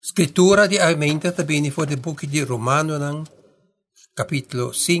Scrittura di aumenta também for de book de Romano ng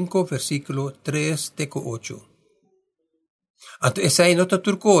capítulo 5 versículo 3 teco 8. Anto esay nota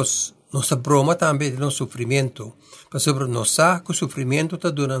turcos, nossa broma também de nos sofrimento, para sobre nossa que o sofrimento ta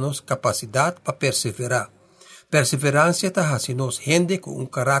dona nos capacidade para perseverar. Perseverança ta hasi nos gente com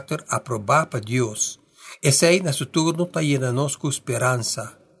caráter aprobado para Deus. Esay na su turno ta llena nos com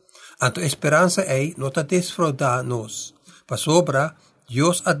esperança. Anto esperança ei nota desfraudar nos, para sobra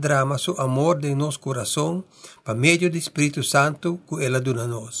Dios adrama su amor de nos corazón pa medio do Espírito Santo que ela dona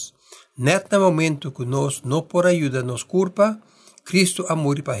nos. Net na momento que nos no por ayuda nos culpa, Cristo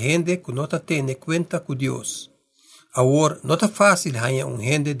amor pa gente que no ta tiene cuenta com Dios. Agora, não tá fácil hanya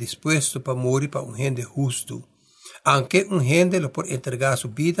gente dispuesto pa morir pa gente justo. Aunque gente lo por entregar su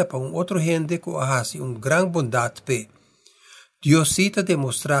vida pa outro gente que hace gran bondade pe. Dios cita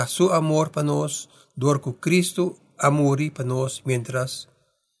demostrar su amor pa nos, dor que Cristo amori para nós, mientras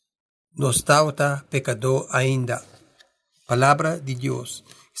nos estava pecador ainda. Palavra de Deus.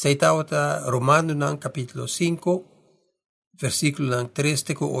 Está estava Romano ng capítulo 5, versículo ng 3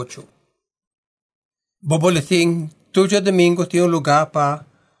 teco 8. Boboleting, tuyo domingo tem lugar para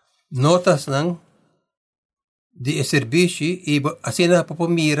notas ng de serviço e assim na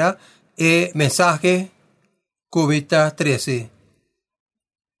papamira e mensaje COVID 13.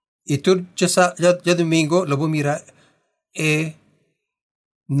 E tu já domingo lo mira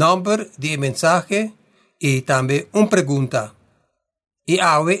number de mensaje e também pergunta. E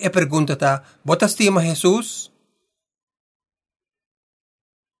awe pergunta ta, "Bota estima Jesus?"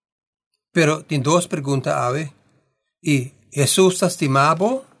 Pero tem duas perguntas awe. E Jesus está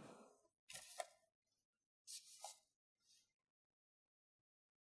estimado?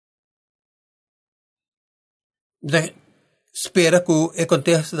 Espera que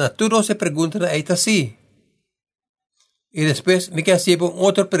aconteça na tudo se pergunta na eita sim. E depois me quer saber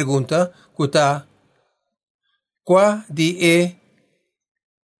outra pergunta que está qual de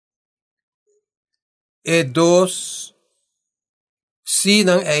dos se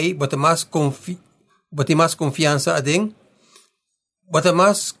não é bota mais confiança a den bota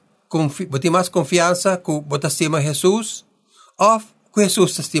mais confiança que bota estima Jesus ou que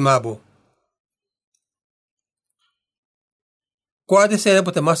Jesus estimado. Qual de ser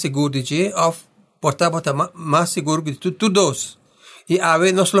bota mais seguro de je ou bota mais seguro de todos. E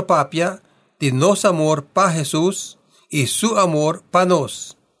ave nos lo papia de nos amor para Jesus e su amor para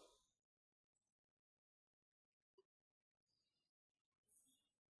nós.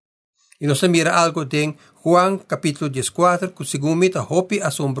 E nos mira algo em Juan capítulo 14, que segundo me está hopi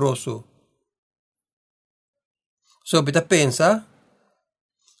asombroso. So, beta pensa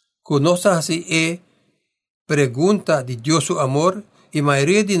que nos hace pergunta de Dios su amor e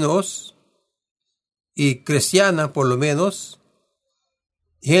maioria de nós y cristiana por lo menos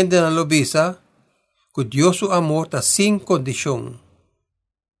gente no lo visa que Dios su amor está sin condición.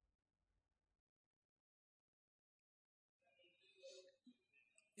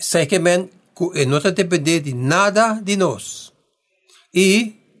 Sei que no está depende de nada de nós.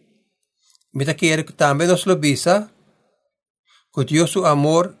 Y me quiere que también nos lo visa que Dios su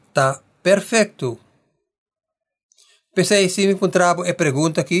amor está perfecto. Pensei se me encontrava e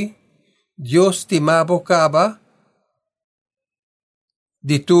pergunta aqui, Deus estimava caba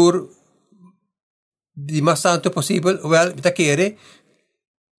de tur de mais tanto possível, well, me quer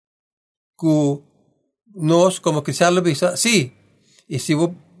que nós como cristianos bisa, sim, e se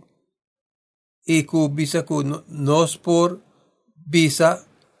vou e que bisa que nós por bisa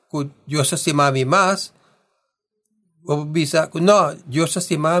que Deus estima mais, vou bisa que não, Deus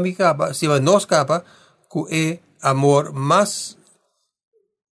estima caba, se nós caba que é amor mais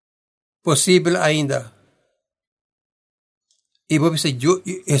possível ainda. E vou dizer,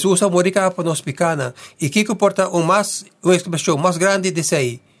 Jesus amor para nós picana. E que comporta uma expressão mais grande desse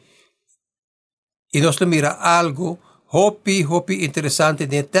aí. E nós mira algo hopi interessante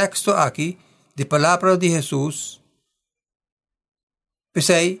no texto aqui, de palavra de Jesus.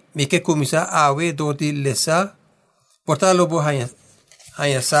 Pensei, me que começar a ver do de lesa, portalo bo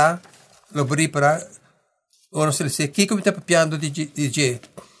hanya sa, lo bri para ora se dice, ¿qué está papiando de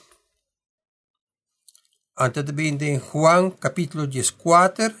antes de bien en Juan capítulo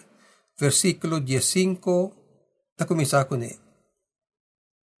 14, versículo 15, está comenzando con él.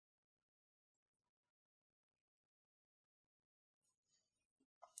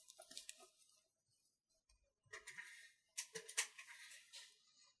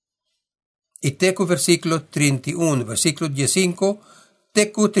 Y teco versículo 31, versículo 15,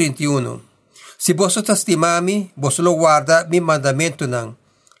 teco 31. Si vos estimami, vos lo guarda mi mandamento nang.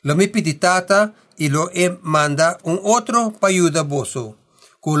 Lo mi piditata y lo manda un otro pa ayuda voso.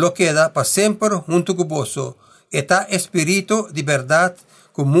 que lo queda para siempre junto con vos. Eta espíritu de verdad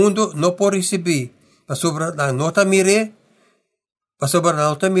que el mundo no puede recibir. Para sobre la nota mire,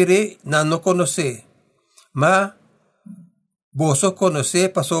 no conoce. Ma vos conoce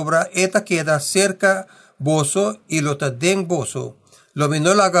para sobre eta queda cerca vos y lo ta den vos. Lo me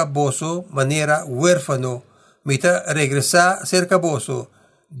no haga vos manera huérfano. Mita regresa cerca vos.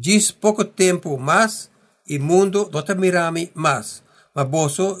 Gis poco tiempo más y mundo no te mirami más. Ma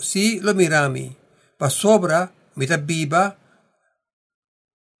vos sí lo mirami. Pa sobra mita viva.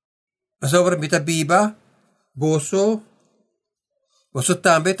 Pa sobra mita viva. Vos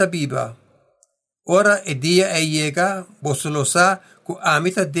también ta viva. Ora e dia e llega. Vos lo sa ku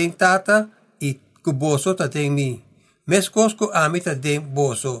amita den tata y ku vos ta den mi. Meskos ku amita den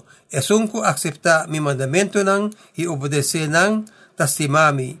vos. Es un ku acepta mi mandamento nang y obedece nang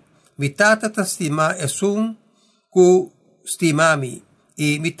tastimami. Mi tata tastima es un ku stimami.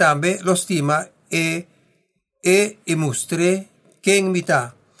 Y mi tambe lo stima e mustre ken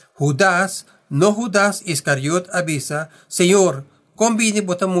mita. Judas Iscariot avisa, Señor, convine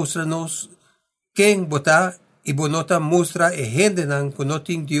bota mostranos ken bota y bonota mustra e gente nan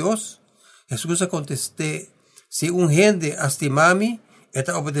conotin Dios. Jesús contesté, si un gente estimami,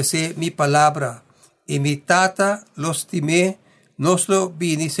 eta obedece mi palabra, y mi tata lo estimé, nos lo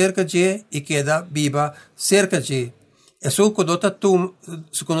vini cerca de y queda viva cerca de. Eso conota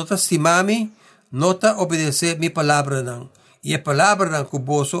estimami, nota obedece mi palabra nan. Y la palabra nan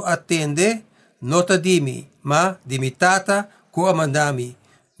kuboso atende, nota dimi, ma di mi tata ku amandami.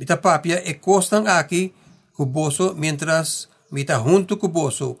 Mita papia e costan aquí kuboso mientras mita junto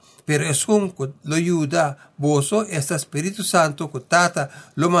kuboso. Pero es un lo ayuda boso, este Espíritu Santo que tata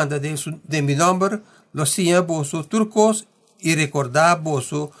lo manda de mi nombre, lo siga boso turcos y recordar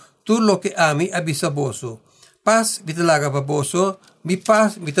boso todo lo que a mí avisa boso. Paz mita laga boso, mi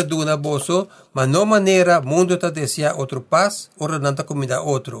paz mita duna boso, ma no manera mundo ta desea otro paz, ora nanta comida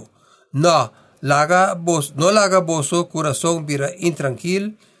otro. No laga boso corazón vira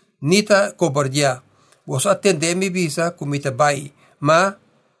intranquil, nita cobardia. Boso atende mi visa kumita bai, ma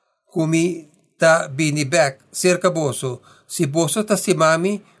kumi ta bini back cerca boso. Si boso ta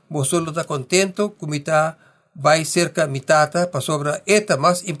simami, boso lo ta contento, kumita bai cerca mi tata, pa sobra eta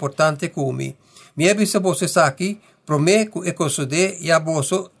más importante kumi. Mi avisa boso saki, prome ku ekosode ya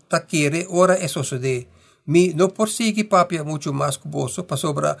boso ta quiere ora esosode. Mi no porsigue papia mucho más ku boso, pa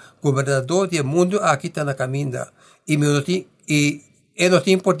sobra gobernador del mundo aquí ta na caminda. Y no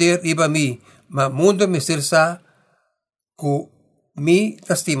tin poder iba mi, ma mundo me sersa ku mi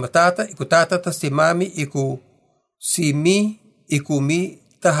tastima tata, iku tata tastimami, iku si mi, iku mi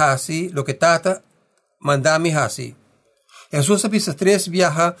tahasi, lo que tata mandami hasi. Jesús avisa 3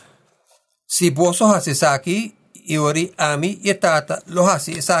 viaja, si boso hasi saki, y ori ami y tata lo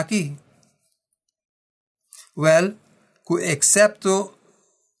hasi saki. Well, ku excepto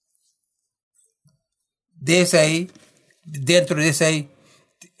dentro de ese,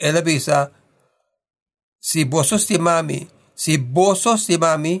 él avisa, si boso stimami,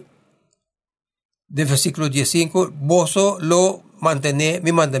 del versículo 15, boso lo mantene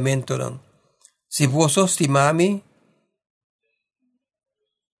mi mandamento. ¿No? Si boso stimami,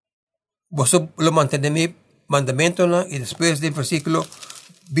 boso lo mantene mi mandamento. ¿No? Y después del versículo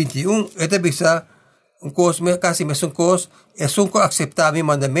 21, esta visa, un cosa, casi me son cosas, es un co aceptar mi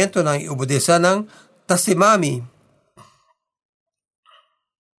mandamento. ¿No? Y obedecer, ¿no? Tastimami.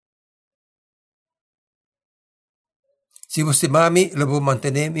 Si vos mami, lo voy a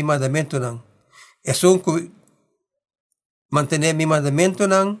mantener mi mandamento. ¿No? Es un mantener mi mandamento.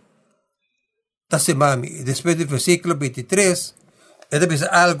 ¿No? Tasimami. Después del versículo 23, él dice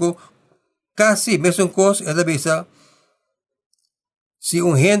algo, casi me son cosas, él dice, si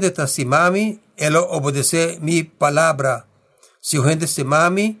un gente tasimami, él obedece mi palabra. Si un gente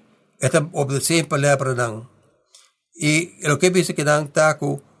tasimami, él obedece mi palabra. ¿No? Y lo que dice que dan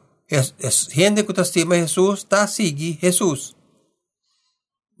taco, es gente que estima Jesús, ta sigue Jesús.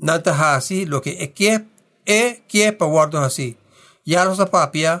 Nanta hasi lo que que pa guardo así. Ya los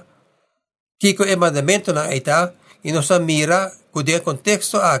papia, kiko el mandamento na eta, y nos mira con el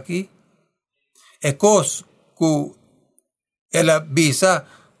contexto aquí, cos que el visa,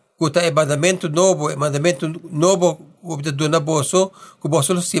 que el mandamento nuevo que dona boso, que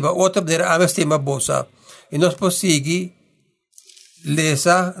boso lo estima, otra manera ama estima bosa. Y nos posigue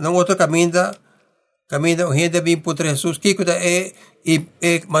lesa, não outro caminho, o gente vem por Jesus, que é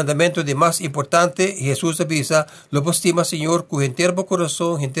o mandamento de mais importante, Jesus avisa, lo estima Senhor, com inteiro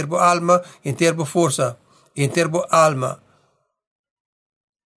coração, inteiro alma, inteiro força, inteiro alma,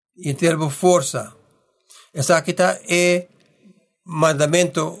 inteiro força. Essa aqui é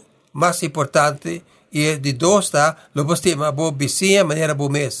mandamento más importante y el de dos está lo postima bo bisia manera bo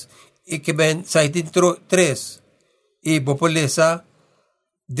mes y que ben saitin 3 y bo polesa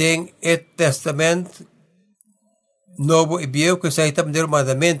den el testamento nuevo y viejo que saitam del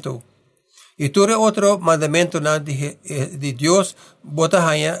mandamento y tuve otro mandamento de Dios bota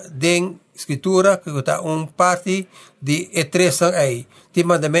hanya den escritura que está un parte de etresa ahí ti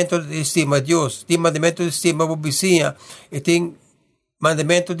mandamento de estima Dios ti mandamento de estima bo bisia e tem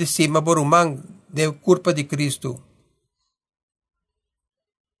mandamento de estima bo rumang de culpa de Cristo.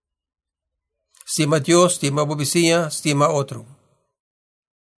 Estima Dios, estima bobicia, estima otro.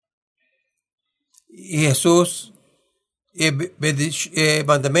 Y Jesús, el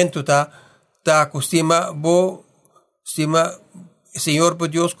mandamento ta estima bo, estima Señor bo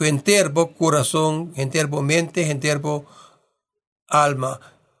Dios, con entero bo corazón, entero bo mente, entero bo alma.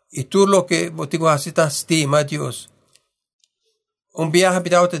 Y tú lo que tengo que hacer, estima Dios. Un viaje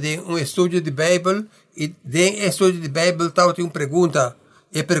de un estudio de Bíblia e de estudio de Bíblia tem uma pergunta.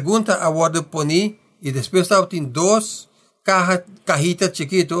 E pergunta agora poni e depois tem dois cajitas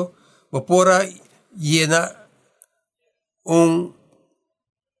chiquito para llenar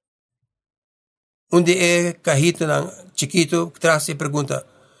de cajita chiquito traz a pergunta.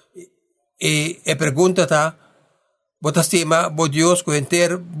 E a pergunta está bota estima bo Deus com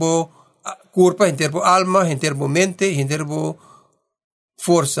inteiro bo corpo, inteiro bo alma, inteiro bo mente, inteiro bo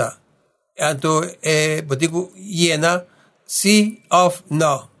força. Então, digo, llena, sí of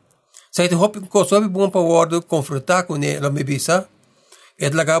no. Sa ito hoping ko, sabi buong pawardo, confrontar ko ni Lamibisa,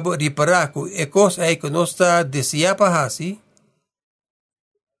 et lagabo ripara ko, ekos ay konosta desea pahasi,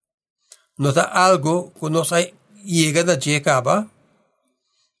 nota algo, konos ay llega na jekaba,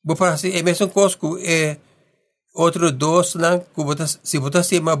 bupasi, meson kosku, otro dos lang, si buta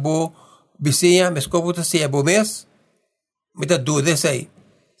si mabo, bisiya, mesko buta si abo mes, mita dude say.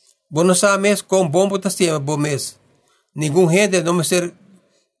 Bono sa mes com bom botas tema bom mes. Nenhum gente não me ser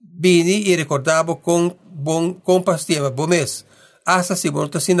bini e recordava com pastema bom mes. Asa se bono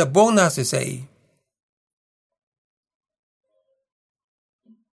tasina bom nasce say.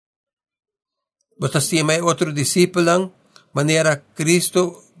 Botas tema é outro discípulo maneira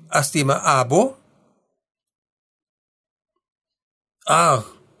Cristo astima abo.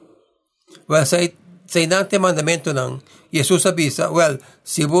 Well, sa inang mandamento ng Jesus avisa,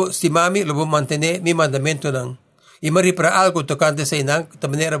 si mami lo mantener mi mandamento ng. Y maripra algo tocante sa inang, ta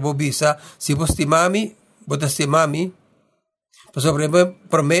manera bobisa, si vos ti mami, botas ti mami, pues sobre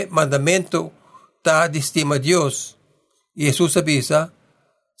me mandamento ta distima Dios. Y Jesus avisa,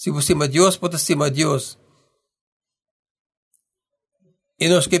 si vos estima Dios, botas estima Dios. Y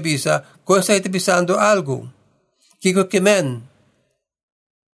nos que visa, kung sa ito bisando algo, kiko kemen.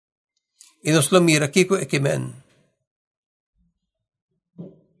 Y nos lo mira, kiko kemen.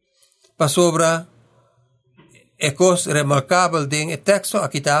 Pasobra, ekos remarkable din teksto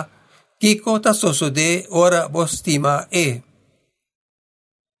akita, kiko ta sosode ora bostima e.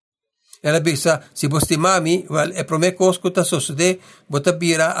 Ela bisa, si bostimami, promekos ko ta sosode, bota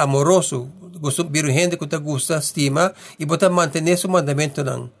bira amoroso, gusto biro gente ko ta gusta, stima, y bota mantener su mandamento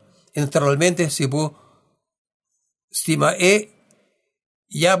nang. E naturalmente, si bo stima e,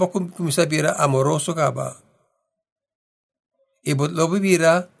 yabo kumisa bira amoroso ka ba. E bot lo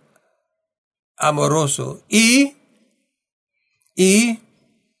bira amoroso. Y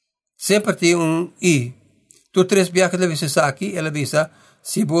sempre tem y. Tu tres viajes le visas aquí, ela visa,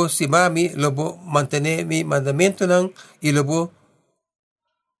 si mami, lo bo mantener mi mandamento nang, y lo bo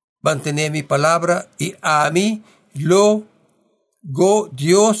mantener mi palabra, y a mí lo go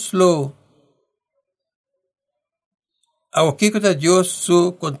Dios lo. Ao que Dios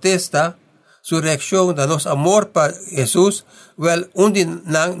su contesta, su reacción da nos amor para Jesús, undi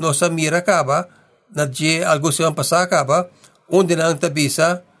nang nos mira kaba, na je algo se van pasar kaba, undi nang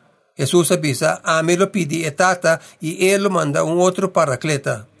tabisa, Jesús avisa, a mí lo pidi etata, y él lo manda un otro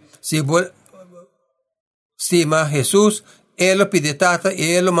paracleta. Si estima Jesús, él lo pide etata,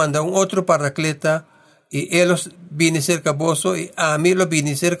 y él lo manda un otro paracleta, y él los viene cerca boso, y a mí lo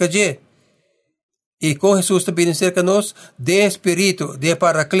viene cerca je. Y con Jesús te viene cerca nos, de espíritu, de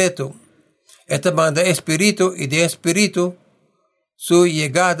paracleto. Esta manda espíritu y de espíritu, su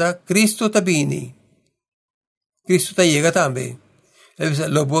llegada, Cristo te viene. Cristo te llega también.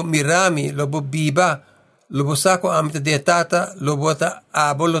 Lobo mirami, lobo biba, lobo saco amita de tata, lobo ta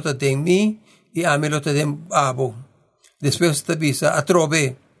abo lo ta den mi, y ame lo ta den abo. Después te visa a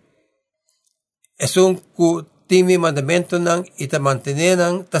trove. Es un ku timi mandamento nang ita mantener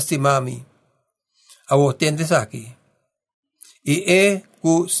nang tastimami. Awo tendes aquí. Y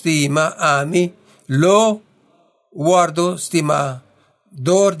ku stima ami lo guardo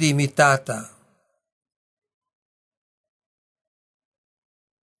stimador di mi tata.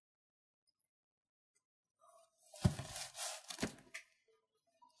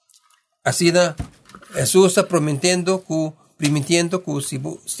 Así na, Jesús está prometiendo que si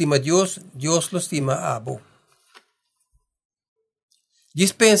estima Dios, Dios lo estima abo.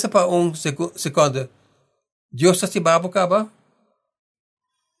 Dispensa para un segundo. Dios estima abo kaba?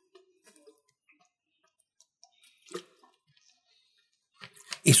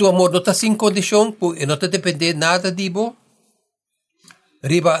 E su amor não está sem condição, e não está depender nada de bo,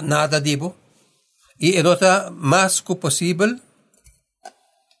 riba nada de bo, e não está mais que possível.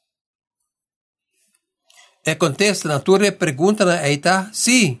 E contesta, na tua pergunta na eita,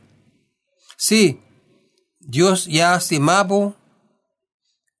 sim, Deus já estimava,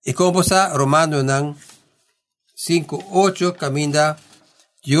 e como está Romano nang 5:8 caminha,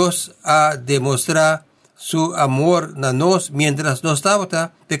 Deus a demonstrar su amor na nós, mientras nós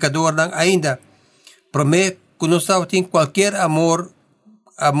estávamos pecador nang ainda. Promete que nós estávamos em qualquer amor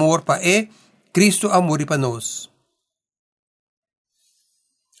para Cristo amor para nós.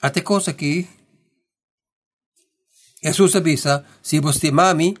 Até coisa aqui, Jesus avisa, se vos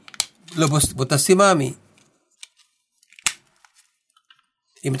estimami, lo vos estimami.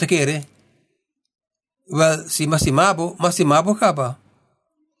 E me quer, well, si masimabo ka ba?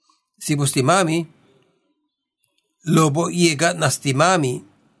 Si vos estimami, lobo llega nastimami.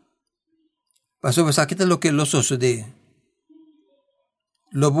 Paso pues aquí lo que lo sucede.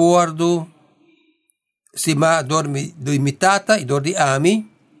 Lobo guardo sima dormi mi tata y dormi ami.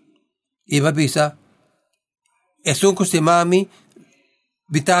 Y va bisa. Es un costimami.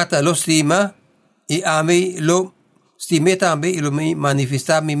 Mi tata lo stima. Y ami lo stime también y lo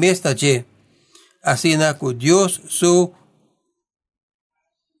manifesta mi mestaje. Así na con Dios su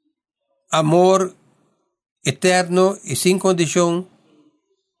amor eterno y sin condición,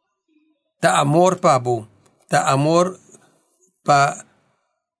 da amor pabo, da amor pa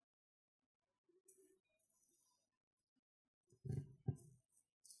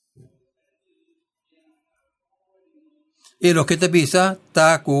y lo que te avisa,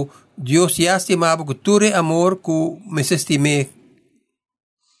 ta que Dios ya estimaba que tu amor que me estimé.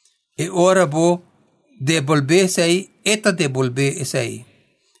 Y ahora vos devolverse ahí, esta devolverse ahí.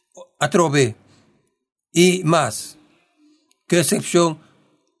 Atrove. Y más, que excepción,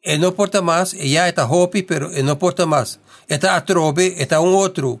 no porta más, ya está hopi, pero no porta más. Está atrobe, está un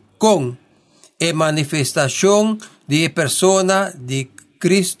otro, con manifestación de persona de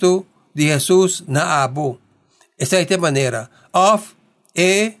Cristo, de Jesús, na abo. Esa es la manera. Of,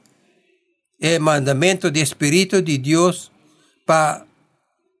 el mandamiento de Espíritu de Dios, para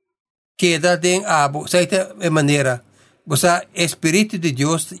quedar en abo. Esa es la manera. O sea, Espíritu de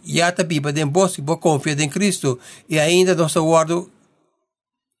Deus já está vivo em vós e vos confia em Cristo. E ainda nós guardo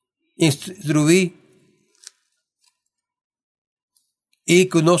instruir e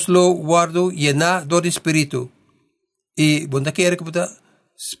que nós lo guardo llenar do Espírito. E bunda quer que puta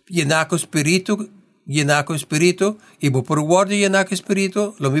llenar com o Espírito e vos por guardo llenar com o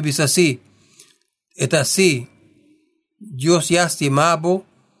Espírito, lo me dice assim. É assim. Deus já estimava,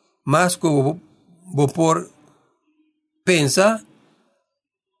 mas que vos por pensa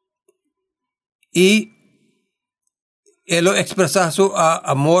y él lo expresa su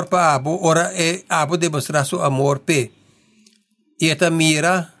amor para Abo, ahora Abo demostra su amor pe. Y esta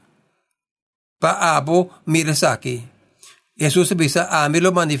mira para Abo, mira aquí. Jesús dice, a mí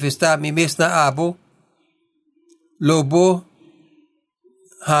lo manifesta mi mesna Abo, lobo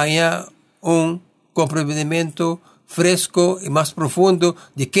haya un comprendimiento fresco y más profundo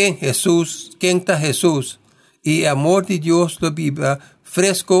de quién está Jesús. Y amor de Dios lo viva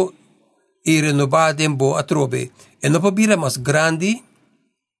fresco y renovado en bo atrobe. Y no puede ser más grande,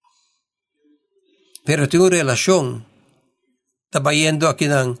 pero tiene una relación. Está yendo aquí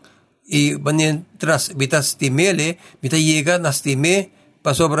y mientras mita stimele, mita llega na stime,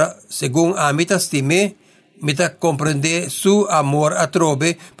 pa sobra según a mita stime, mita comprende su amor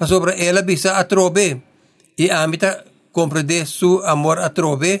atrobe, pa sobra ella bisa atrobe. Y a mita comprende su amor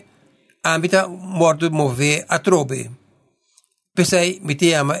atrobe, ambita mordo move atrobe. Pesai mi te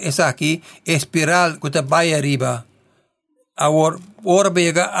llama esa aquí espiral que te vaya arriba. Ahora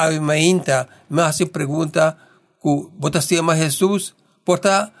llega a mainta, me hace pregunta que botas te llama Jesús,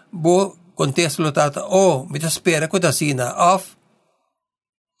 porta bo contesta lo tata, me te espera que te sina off,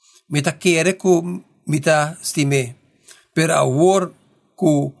 me te quiere que me te estime, pero ahora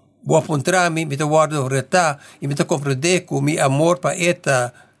que bo apuntrami, me te guardo reta, y me te comprende que mi amor pa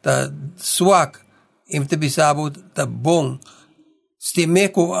eta ta swak, im te bisabo ta bong, stime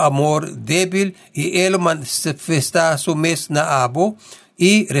com amor débil e ele manifesta su mes na abo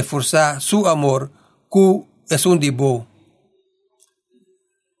e reforçar su amor que é um de bom.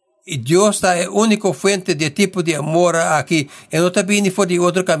 E Deus está é a única fonte de tipo de amor aqui. E não está bem for de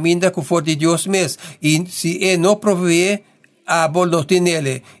outro caminho que for de Deus mesmo. E se ele não provee, abo não tem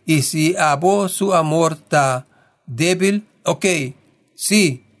ele. E se abo su amor está débil, ok,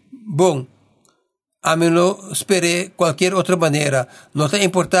 sim, bom. A mim não espere qualquer outra maneira. Não está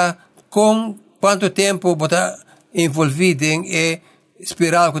importar com quanto tempo você está envolvido em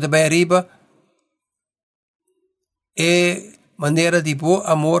esperar que está bem arriba. E maneira de bom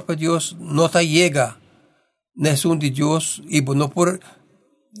amor para Deus não está chega. Nessun de Deus e não por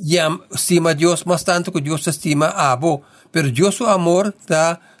estima Deus mais tanto que Deus estima abo. Pero Deus o amor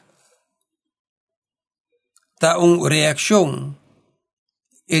está uma reação.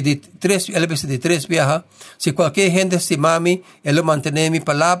 E de três viaja, se qualquer gente estima-me, ele mantém minha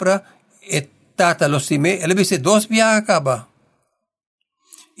palavra, e tata lo estime, ele dice dos viaja acaba.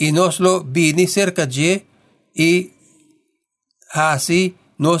 E nós lo vini cerca de, e assim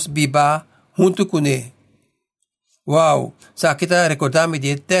nós viva junto com ele. Wow! Sa kita recordamos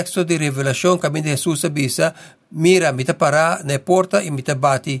de texto de revelação que Jesus avisa, mira, mita para na porta e mita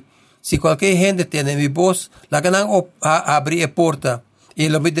bate. Se qualquer gente tem mi voz, la ganang abrir a porta. E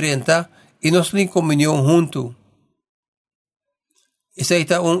lo midrenta e nós em comunhão junto. Essa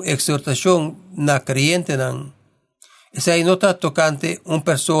é uma exortação na crente. Essa é nota tocante uma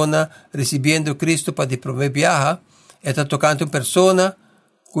pessoa recebendo Cristo para de primeira viagem. Está tocante uma pessoa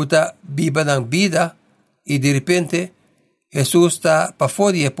que está viva na vida e de repente Jesus está para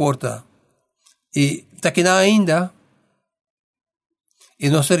fora da porta. E está aqui ainda e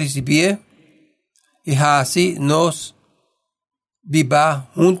nós recebemos e assim nós viva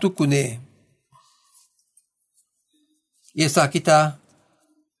junto com ele. E essa aqui está,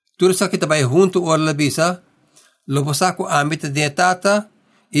 tudo isso aqui está vai junto ou la bisa, lobo sa ko amit de tata,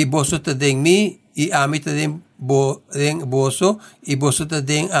 e boso ta deng mi, e amit de boso, e boso ta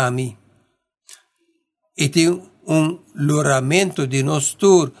deng ami. E tem luramento de nos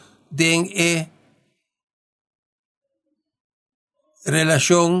tur deng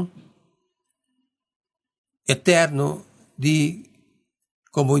relação eterno de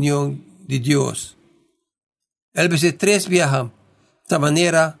comunhão de Deus. Ele dice três viajan, de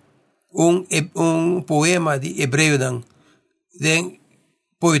maneira poema de hebreu de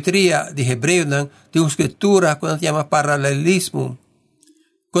poetria de hebreu de uma escritura que se chama paralelismo.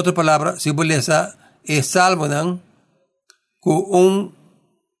 Com outra palavra, simboliza salmo com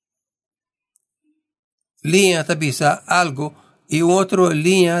linha tabisa algo e outra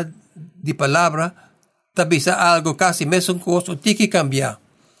linha de palavra tabisa algo casi mesmo coisa tem que cambiar.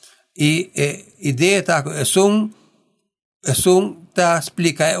 E ideia tá tá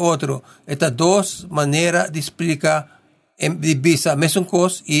explica é outro. Esta duas maneiras de explicar de bisa mesmo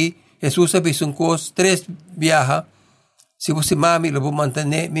coisa e Jesus avisa um coisa três viaja. Se você mami lo vou manter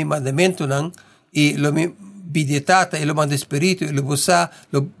mi mandamento e lo mi bidetata e lo manda espírito e lo você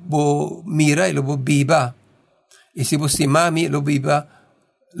lo vou mira e lo vou biba. E se você mami lo biba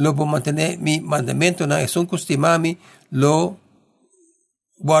lo vou manter mi mandamento e son costimami lo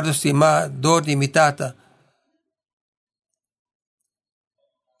guardo stima dor di mitata.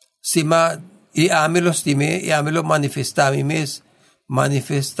 Sima e amelo stime e amelo manifesta mi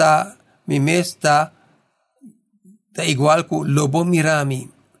mes ta igual ku lobo mirami.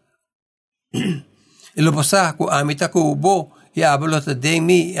 E lobo sa ku amita ku ubo e abelo ta den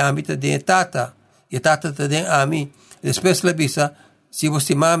mi e amita den tata e tata ta den ami. Después la bisa si vos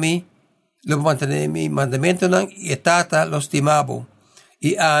stimami lo mantenere mi mandamento e tata lo stimabo.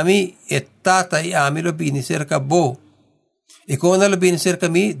 E ami e tata e ami lo bini cerca bo. E quando lo bini cerca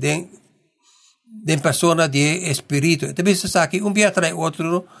mi den persona de espírito. E também se sabe que dia trai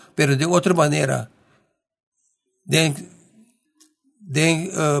outro, pero de outra maneira. Den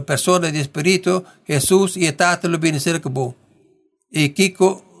persona de espírito, Jesus e tata lo bini cerca bo. E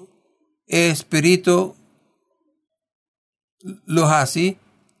Kiko espírito lo hace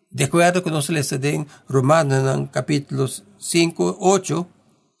de acuerdo con nosotros en Romanos en capítulos 5, 8,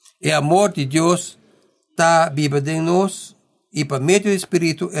 el amor de Dios está vivo en nosotros y por medio del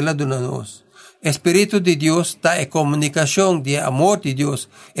Espíritu Él adona-nos. Espíritu de Dios está en comunicación de amor de Dios.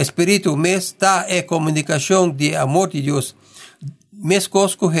 Espíritu está en comunicación de amor de Dios. Mes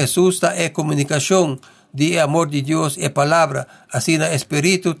cosco Jesús está en comunicación de amor de Dios y palabra. Así el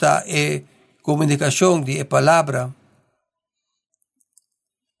Espíritu está en comunicación de palabra.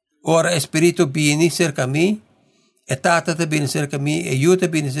 Ora Espíritu viene cerca a mí, e Tata viene cerca a mí, e yo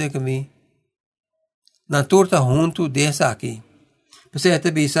viene cerca a mí. Natura junto dessa aqui. Kasi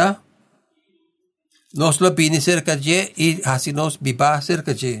ito bisa, nos lo bini cerca je, y hasi nos biba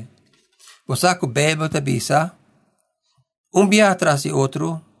cerca je. Posa ko bebo tabisa, un biya atrás y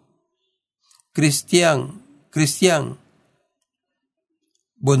otro, Cristian,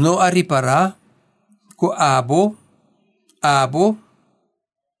 bono aripara, ko abo,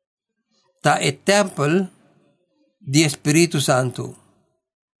 ta e temple di Espiritu Santo.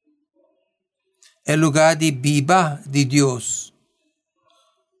 El lugar di viva di Dios.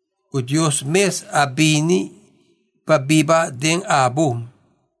 O Dios mes abini pa viva den abo.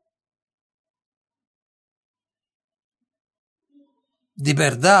 De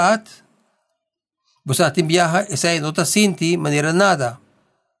verdad, vos ating viaja esa no ta sinti manera nada.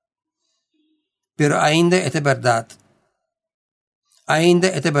 Pero ainda é verdade. Ainda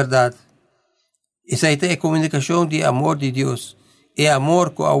é verdade. Essa é a comunicação de amor de Deus. É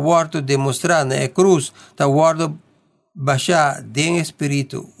amor que aguardo demonstrar na cruz, que aguardo baixar do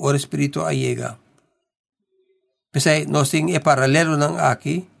Espírito, o Espírito allega. Pensei, nós temos paralelo ng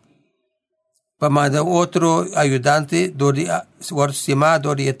aqui, pamada outro ajudante, dori sima,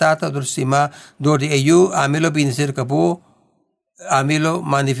 dori tata, dori sima, dori ayu, amilo biniser kabo, amilo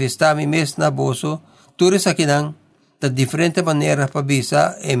manifestar mi mes na boso, tudo sa kinang, da diferente maneira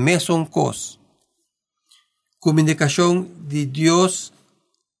pabisa, e mesong kos. Comunicação de Deus,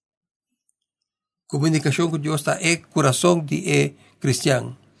 comunicação com Deus está é coração de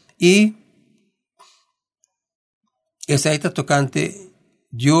cristão. E essa é tocante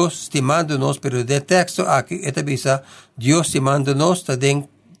Deus estimando-nos, pero de texto aqui é bisa Deus estimando-nos está den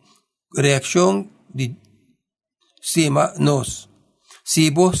reação de cima nos.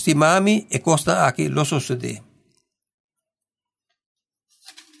 Se vos estimami e costa aqui lo sucede.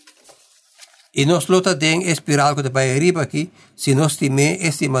 E nos lota den espiral que te vai arriba aqui, se nos time,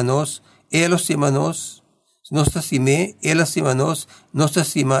 estima nos, elo estima nos, nos estime, ela estima nos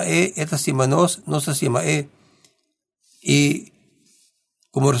estima eta estima nos estima E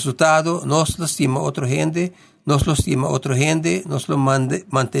como resultado, nos lo estima outra gente, nos lo estima outra gente, nos lo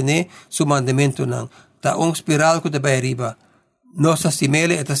mantene su mandamento nan. Ta un espiral que te vai arriba. Nos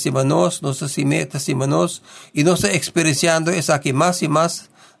estimele eta estima nos estime eta estima nos, e nos experienciando essa aqui mais e mais,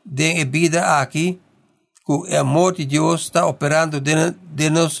 de vida aqui, que o amor de Deus está operando de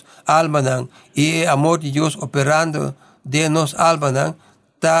nos alma nan, e o amor de Deus operando de nos alma nan,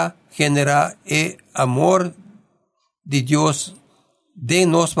 está generar o amor de Deus de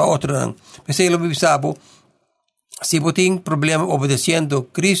nos para outro nan. Pensei lo bisabo, se você tem problema obedecendo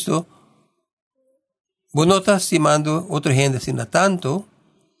Cristo, você não está estimando outra gente assim tanto,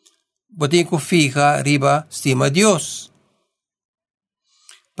 você tem que ficar arriba, estima Deus.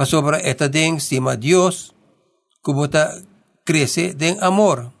 Pasobra eta den estima Dios, como ta crece den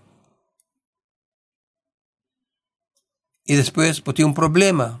amor. Y después tiene un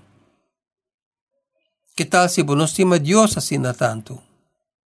problema. ¿Qué tal si no estima Dios así na tanto?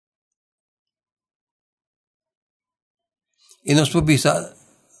 Y nos avisa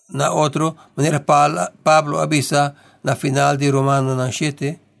na otro manera Pablo avisa na final de Romano na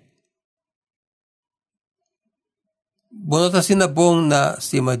 7. Bueno, ta sinabong na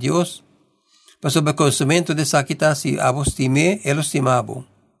estima Dios, paso ba conocimiento de sakita si abo estime, elo estimabo.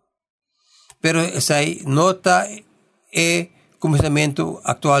 Pero esa nota conocimiento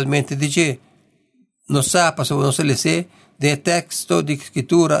actualmente de no sa, paso no se le sé, de texto de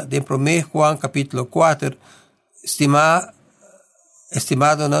escritura de 1 Juan capítulo 4, estimado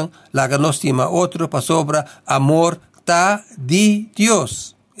nan, laga no estima otro, pasobra amor ta di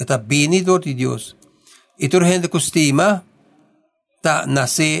Dios, eta venido de Dios. Y toda gente que estima, ta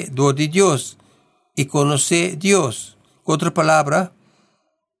nace de Dios y conoce Dios. Con otra palabra,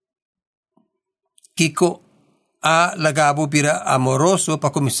 Kiko a lagabo bira amoroso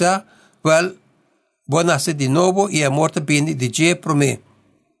para comenzar, bueno nace de nuevo y amor también de je promé.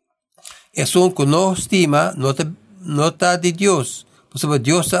 Es un que no estima, no está de Dios, pues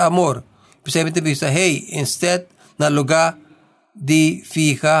Dios es amor. Precisamente dice, hey, instead, na lugar de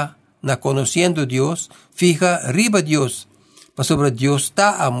fija na conociendo Dios, fija arriba Dios, para sobre Dios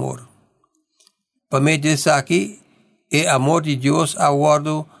está amor. Para medio de eso aquí, el amor de Dios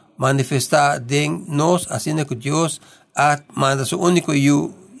aguardo manifestar en nos, así que Dios manda su único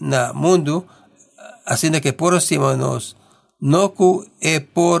yo na mundo, así que por estima nos, no que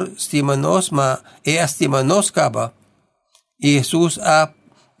por estima nos, ma estima nos caba, y Jesús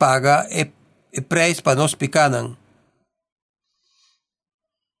paga el precio para nos picanan.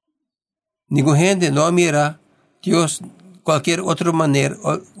 Ninguna gente no mira Dios cualquier otra manera,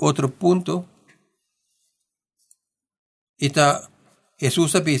 otro punto. Y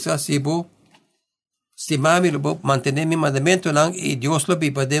Jesús avisa, si vos estimami lo mantener mi mandamento lang y Dios lo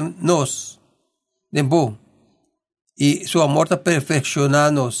viva de nos, de bo. Y su amor ta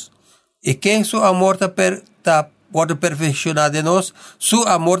perfeccionanos. Y quien su amor ta perfeccionar de nos, su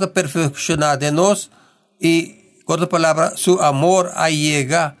amor ta perfeccionar de nos, y con otra palabra, su amor a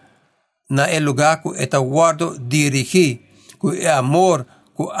llega na el lugar que está guardo dirigir, que amor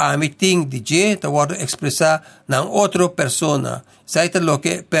que amiting DJ está guardo expresar na otra persona. Saita lo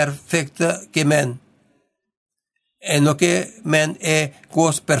que perfecta que men. En lo que men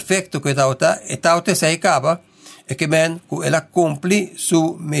cos perfecto que está se acaba, es que men que ela cumpli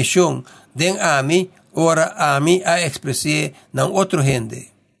su misión den a mí, ora a mí a expresar na otro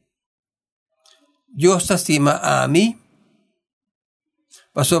gente. Dios estima a mí,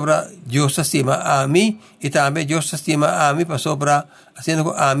 para sobra Dios estima a mí, y también Dios estima a mí, para sobra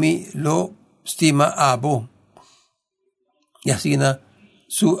haciendo a mí lo estima a vos. Y así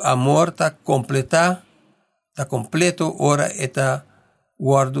su amor está completa, está completo, ahora está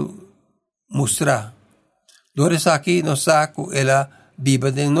guardo mostrar. Dores aquí nos saco ela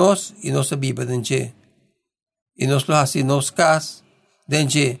viva de nos y nos viva de je. Y nos lo hace nos cas de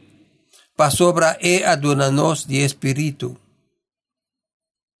je. Pa sobra adonanos de espíritu.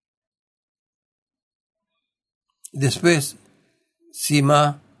 Después, si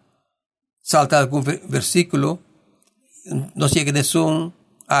ma salta algún versículo, nos llega de son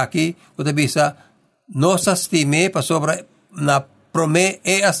aquí, cuando dice, nos estime pa sobra na prome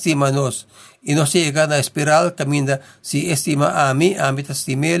estima nos. Y nos llega a espiral, camina, si estima a mí te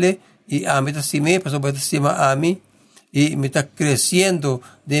estimele, y a mí te estime, pa sobra te estima a mí, y me está creciendo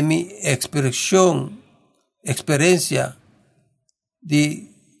de mi experiencia de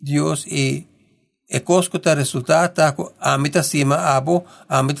Dios y escuta resultado a mí te estima abo,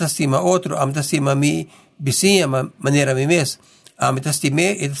 a mí te estima otro, a mí te estima mi vecina manera mi mes, a mí te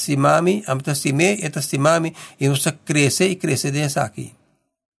estimé, y te estima a mí, a mí te estimé, y te estima a mí, y nos crece y crece de esa aquí.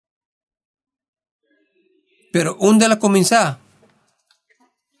 Pero ¿dónde la comienza?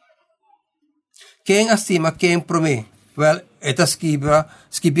 ¿Quién estima, quién promete? Well, esta escribia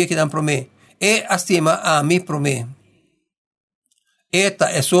que dan promete. Estima a mí promete.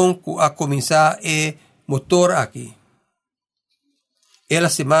 Esta es un que a comenzar motor aquí. Él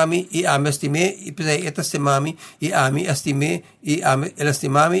estima a mí y a mí estimé, y pues esta estima a mí y a mí estimé, y a mí, él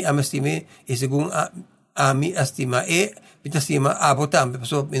estima a mí estimé, y según a mí estima, me estima a vos también.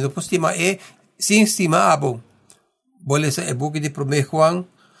 So, me no estima sin estima a vos. Vuelve el buque de promete Juan,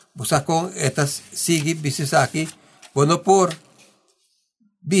 vos con estas sigue, dices aquí, bueno, por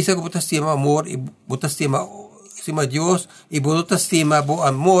visa que vos estima amor, y vos estima Dios, y vos estima vos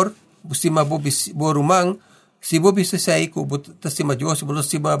amor, vos estima vos rumán, si vos dices ahí que vos estima Dios, y vos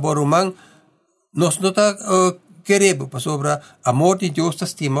estima vos rumán, nos no está queremos, para sobre amor de Dios te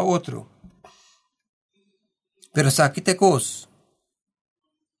estima otro. Pero aquí te cos.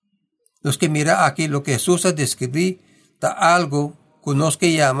 Los que mira aquí lo que Jesús ha descrito, está algo que nos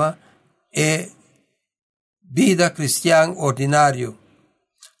que llama vida cristiana ordinario.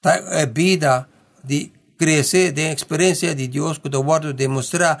 Está vida de crecer, de experiencia de Dios que te guardo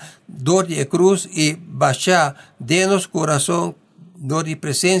demostrar dor de cruz y bajar de nos corazón dor de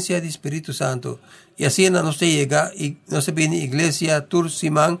presencia del Espíritu Santo. Y así no se llega y no se viene iglesia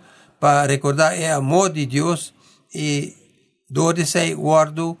Tursimán para recordar el amor de Dios y dor de ser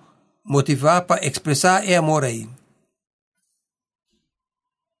guardo motivar para expresar el amor ahí.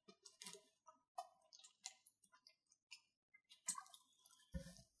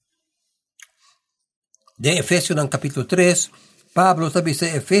 De Efesios capítulo 3, Pablo también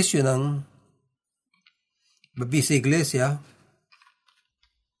dice Efesios, dice iglesia,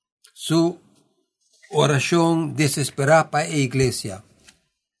 su oración desesperada para la iglesia.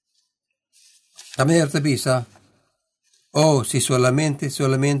 También él dice, oh, si solamente,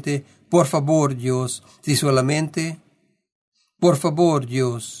 por favor Dios, si solamente, por favor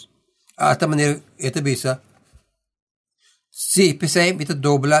Dios. A esta manera, él dice, si pensei me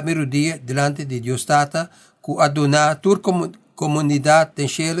dobla mi rodilla delante de Dios Tata, que aduna tur comunidad del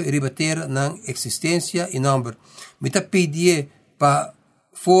cielo y ribater na existencia y nombre. Me pidie pa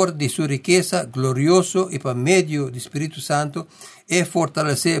for de su riqueza glorioso y pa medio del Espíritu Santo e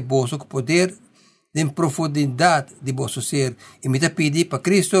fortalecer vosso poder en profundidad de vosso ser. Y me pidi pa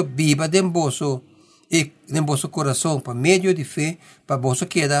Cristo viva den vosso y en vosso corazón pa medio de fe pa vosso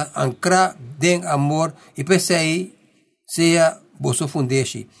queda ancra den amor y pensei sea vosso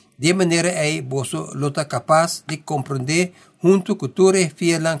fundeshi. De maneira aí vosso lota capaz de compreender junto com tu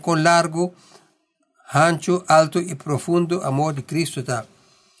refielan con largo, ancho, alto e profundo amor de Cristo tá.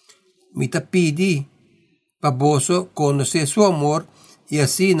 Me pedi para vosso conhecer seu amor e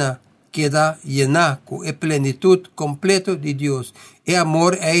assim queda llena con la plenitud completa de Dios. El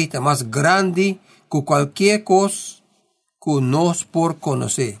amor es más grande que cualquier cosa que nos por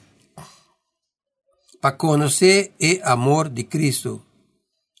conocer. Para conocer el amor de Cristo,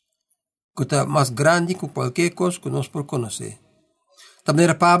 que está más grande que cualquier cosa que nos por conocer.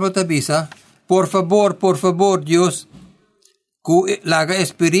 También Pablo te avisa, por favor, Dios, que haga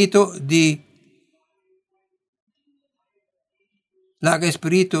espíritu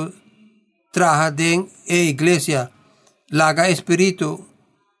trabaja en la iglesia, haga espíritu,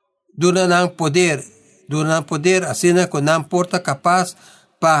 donan poder, así que no importa capaz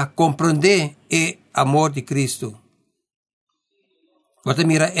para comprender el amor de Cristo. Porque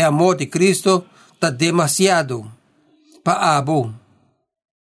mira, el amor de Cristo está demasiado para abo.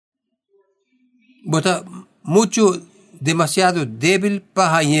 Bota demasiado débil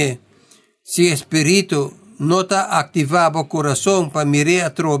para ayer. Si el espíritu no está activado el corazón para mirar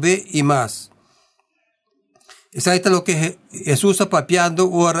a trove y más. Eso es lo que Jesús está papiando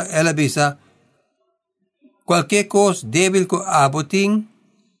ahora. Él avisa, cualquier cosa débil que abotín,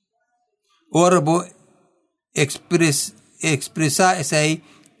 ahora voy a expresar ese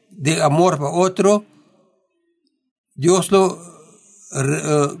de amor para otro. Dios lo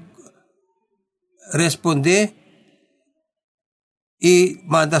responde y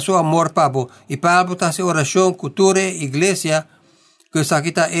manda su amor para vos. Y Pablo hace oración cultura iglesia que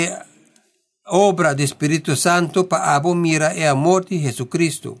saquita es obra del Espíritu Santo para vos mira el amor de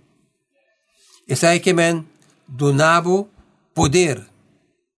Jesucristo. Es ahí que men donavo poder.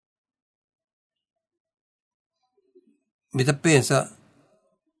 Me pensa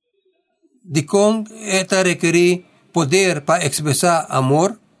de con esta requerir poder para expresar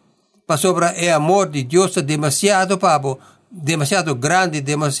amor. Para sobre el amor de Dios es demasiado pavo, demasiado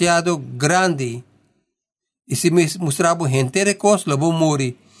grande. Y si me mostraba gente de cosas, lo voy a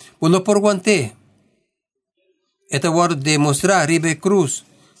morir. Pues no por guante. Esta voy a demostrar ribe cruz,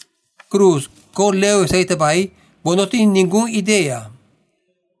 con leo ese ahí, vos no tienes ninguna idea.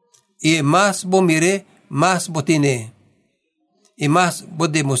 Y más vos mire, más vos tiene. Y más vos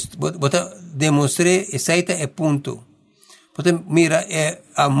demostré ese punto. Porque mira, el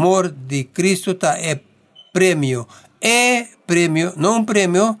amor de Cristo está el premio. No un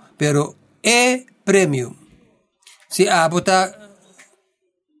premio, pero el premio. Si abota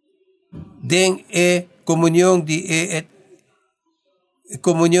den comunión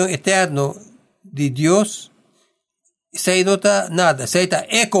comunión eterno de Dios, se nota nada, se está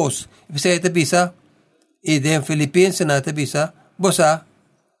ecos, se está visa, y den Filipenses nada visa, bosa.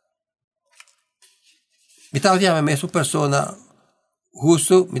 Mitad llama su persona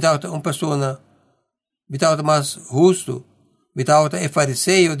justo, mitad una persona, mitad más justo, mitad es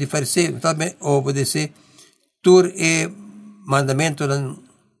fariseo, mitad me obedece, tur mandamento,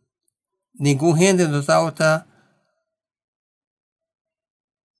 ningún gente no está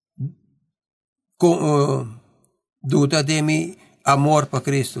con duda de mi amor para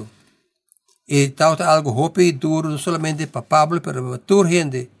Cristo. Y está algo hopi duro, no solamente para Pablo, pero para toda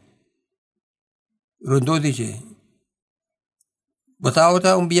gente. Rondo dice,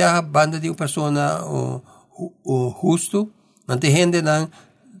 botava un viaje banda de una persona justo, ante gente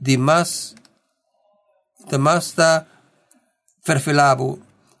de más está perfilado.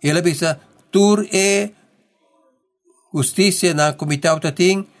 Y él dice, tur justicia na comitado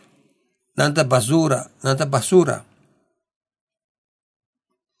tating, nanta basura.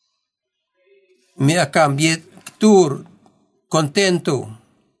 Me ha cambiado tur contento.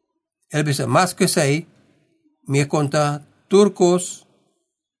 Él dice, más que sei, me conta turcos,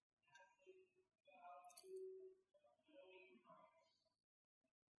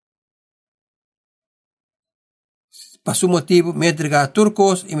 para su motivo, me entrega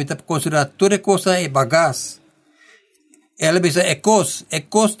turcos y me considera toda cosa y bagas. Él dice, es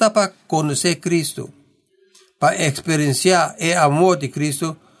costa para conocer Cristo, para experienciar el amor de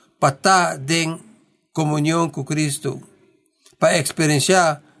Cristo, para estar en comunión con Cristo, para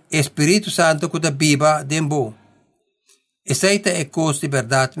experienciar Espíritu Santo que está viva dentro. Esa es cosa de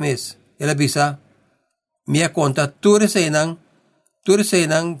verdad mes. Él avisa, me conta, tú resenan,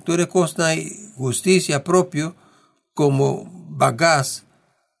 cosa de justicia propio como bagas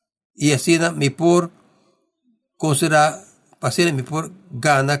y así me por considerar, pasar me por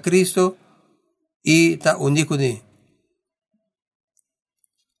gana Cristo y está único ni.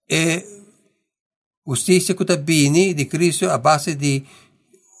 Justicia que está vini de Cristo a base de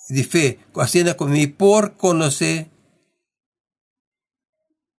fe, haciendo como por conocer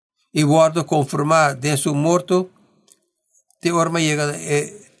y guardo conformar de su muerto, de forma llega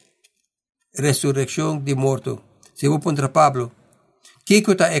resurrección de muerto. Si vos contra Pablo,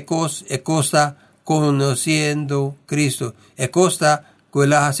 Kikuta cosa conociendo Cristo. Cosa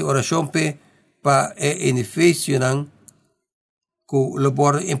quella hasi oración pa edificio nan ku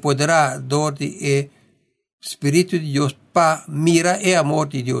labor empoderador de Espíritu de Dios pa mira amor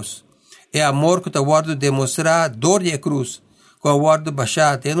de Dios. Amor que te guardo demostrar dor de cruz. Que guardo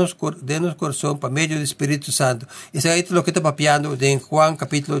baixar de nos coração pa medio do Espírito Santo. Isso é o que está papiando em Juan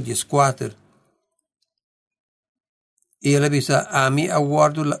capítulo 14. E ele diz, a mim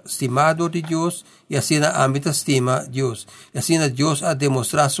aguardo estimado de Deus e assim a mim estima Deus. E assim Deus a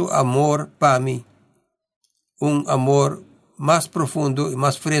demonstrar seu amor para mim. Amor mais profundo e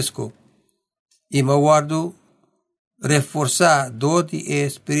mais fresco. E me aguardo reforçar dor de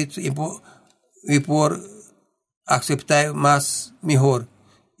Espírito e por aceitar mais melhor.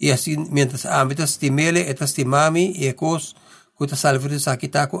 E assim, mientras a mim estima ele, e estima a mim, e cos que te salve de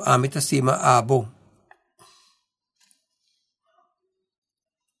sakitako, a mim estima a bom.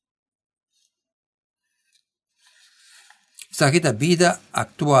 Sa kita vida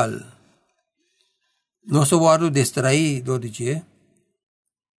actual. Nosso guardo distraído de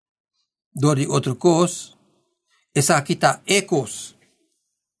do de outra coisa. Essa kita ecos.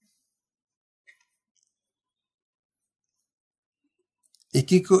 E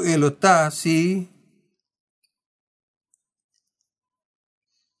kiko elota se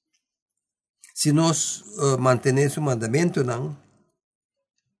nós mantenemos o mandamento não.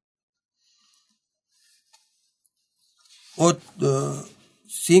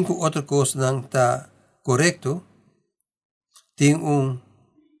 Cinco outras coisas não está correto. Tem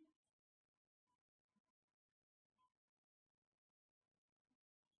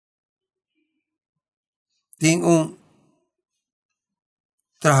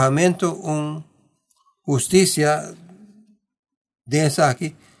tratamento, justiça dessa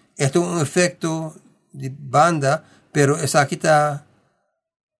aqui. É efeito de banda, pero essa aqui está,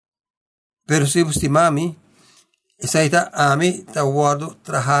 pero se você mami, essa está a mim está guardo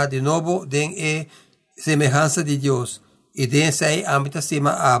trabalhar de novo den semelhança de Deus. E den sai a mim está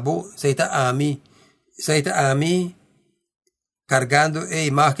cima abo, sai está a mim cargando a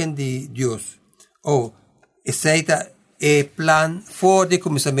imagem de Deus. Ou essa está plan for de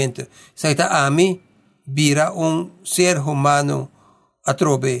começamento. Essa está a mim vira ser humano a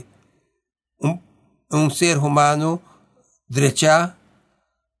trove. Ser humano derecha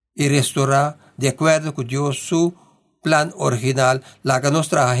e restaurar de acordo com Deus su plan original, la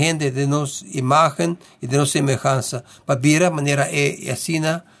nuestra agenda de nos imagen y de nos semejanza, para ver manera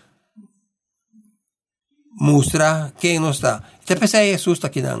asina mostrar quem nos está. Tapesay Jesus está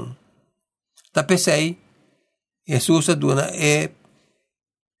aqui não. Tapesay Jesus aduna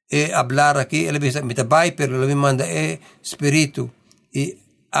hablar aqui, ele diz, me trabalha, pero ele me manda espírito. E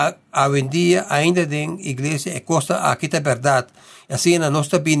hoje em dia, ainda em igreja, costa aqui a verdade. Assim, nós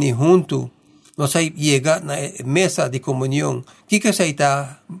está vindo junto. Nós chega na mesa de comunhão. Kiko sa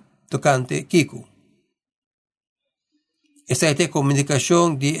está tocante, Kiko. Essa é a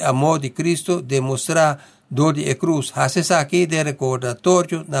comunicação de amor de Cristo, demonstrar dor de cruz. Hace aqui de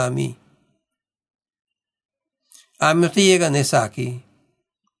recordatório na mim. A mim te chega nessa aqui,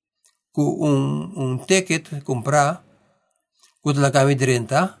 com ticket, comprar, com la kami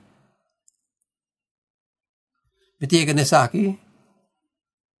 30. Me te chega nessa aqui,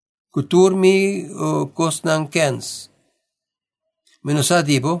 kuturmi kos ng Kens. Minusa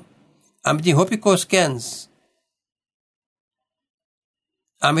dibo, amit hopi kos Kens.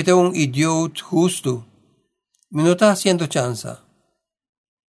 Amit idiot justo. Minuta haciendo chanza.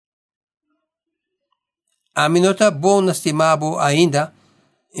 Aminota bom nastimabo ainda,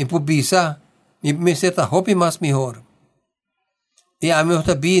 impubisa, me seta hopi mas mejor. E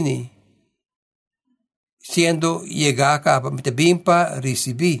aminota bini, siendo llegar acá, me te bimpa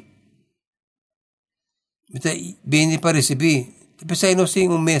recibi. Bini para recibir, pensei no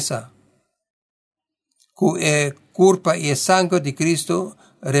sin mesa. Curpa e sangue de Cristo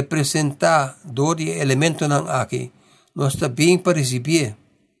representa dois elementos ng aqui. Nós está bem para receber.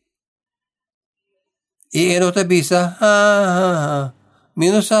 E ano tabisa,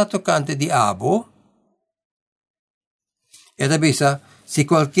 menos sa tocante de abo. E tabisa, si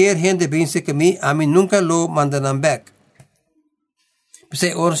qualquer gente piensa que a mí nunca lo mandan back.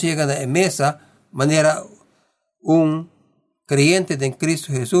 Pensei oras llega na mesa, manera creyente de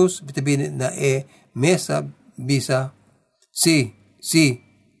Cristo Jesús, viene na mesa, bisa, sí,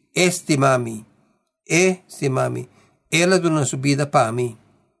 estimami, ela dona su vida para mí.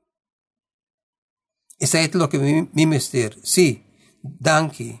 Esa es lo que mi mister, sí,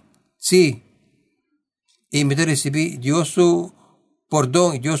 danke, sí. Y me recibí Dios su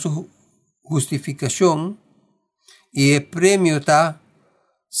perdón, Dios su justificación, y el premio está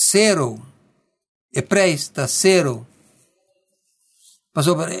zero. E prijs está zero.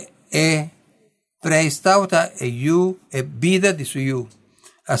 Pasó por prijs está you, vida de suyo.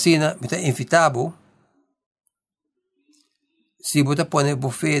 Así na, me está invitado. Si você pone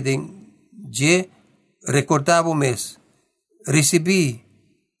buffet de recordavo mes, recebi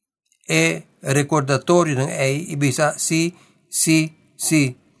recordatório ng e bisa si,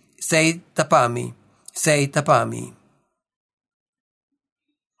 sei tapami.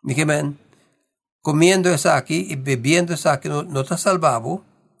 Miquemen, comiendo esa aquí y bebiendo esa aquí no está salvado.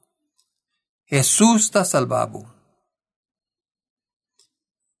 Jesús está salvado.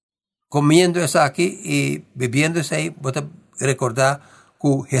 Comiendo esa aquí y bebiendo esa ahí, voy a recordar que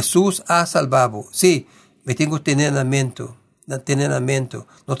Jesús ha salvado. Sí, me tengo entendimiento.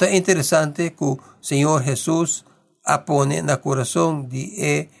 No está interesante que el Señor Jesús pone en el corazón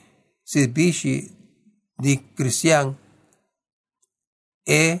de servicio de cristiano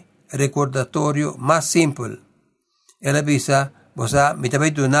recordatorio más simple. Él avisa, me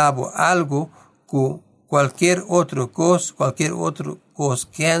también donaba algo que cualquier otra cosa que vos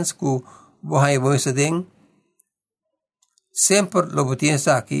vais a den, siempre lo tienes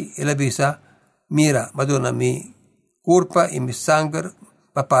aquí. Él avisa, mira, Madonna, mi culpa y mi sangre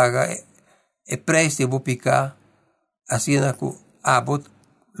para pagar el precio de picar, así que abot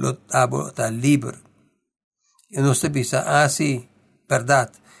está libre. Y nos avisa, sí,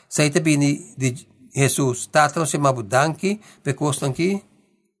 verdad. Sa ita bini de Jesus, tatang si mabudanki, pe kostanki,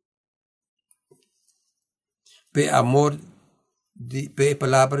 pe amor, pe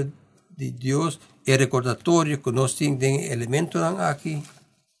palabra de Dios, el recordatorio que nos tiene de elemento aquí,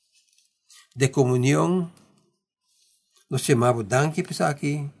 de comunión, nos llamamos danki pues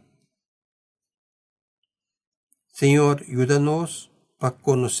aquí. Señor, ayúdanos para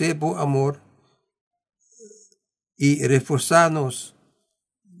conocer tu amor y reforzarnos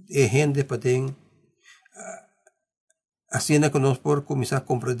gente para ten, haciendo que nos por comenzar a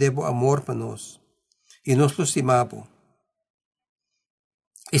comprender tu amor para nos. Y nos lo estimamos.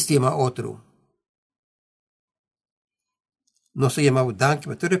 Estima otro. Nos llamamos danki,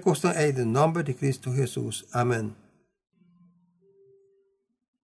 pero te recostan en el nombre de Cristo Jesús. Amén.